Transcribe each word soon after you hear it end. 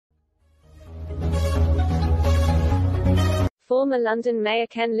former London Mayor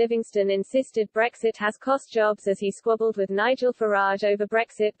Ken Livingstone insisted Brexit has cost jobs as he squabbled with Nigel Farage over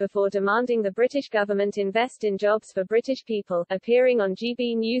Brexit before demanding the British government invest in jobs for British people. Appearing on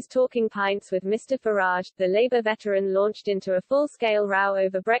GB News Talking Pints with Mr. Farage, the Labour veteran launched into a full-scale row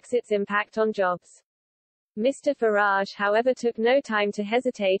over Brexit's impact on jobs. Mr. Farage, however, took no time to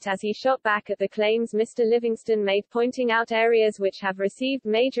hesitate as he shot back at the claims Mr. Livingstone made, pointing out areas which have received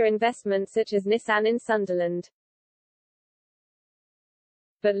major investment such as Nissan in Sunderland.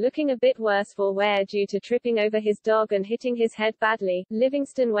 But looking a bit worse for wear due to tripping over his dog and hitting his head badly,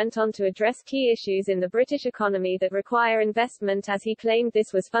 Livingstone went on to address key issues in the British economy that require investment, as he claimed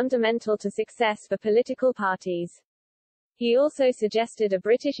this was fundamental to success for political parties. He also suggested a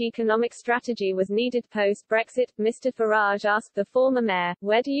British economic strategy was needed post-Brexit. Mr. Farage asked the former mayor,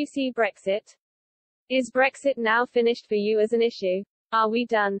 "Where do you see Brexit? Is Brexit now finished for you as an issue? Are we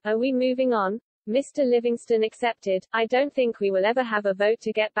done? Are we moving on?" Mr. Livingstone accepted, "I don't think we will ever have a vote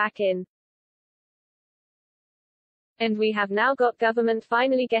to get back in. And we have now got government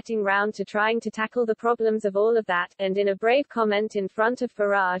finally getting round to trying to tackle the problems of all of that." And in a brave comment in front of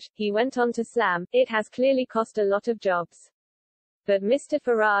Farage, he went on to slam, "It has clearly cost a lot of jobs." But Mr.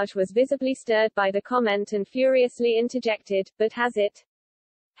 Farage was visibly stirred by the comment and furiously interjected, "But has it?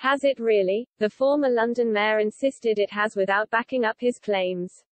 Has it really?" The former London mayor insisted it has without backing up his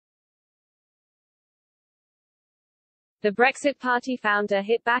claims. The Brexit Party founder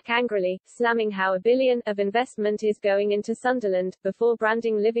hit back angrily, slamming how $1 billion of investment is going into Sunderland, before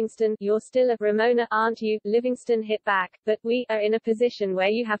branding Livingstone, "You're still a remoaner, aren't you?" Livingstone hit back, "But we are in a position where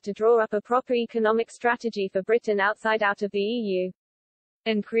you have to draw up a proper economic strategy for Britain out of the EU.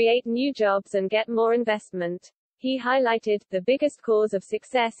 And create new jobs and get more investment." He highlighted, "The biggest cause of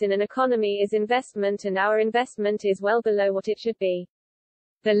success in an economy is investment, and our investment is well below what it should be."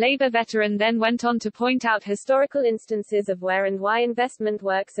 The Labour veteran then went on to point out historical instances of where and why investment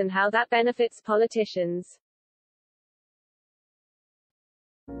works and how that benefits politicians.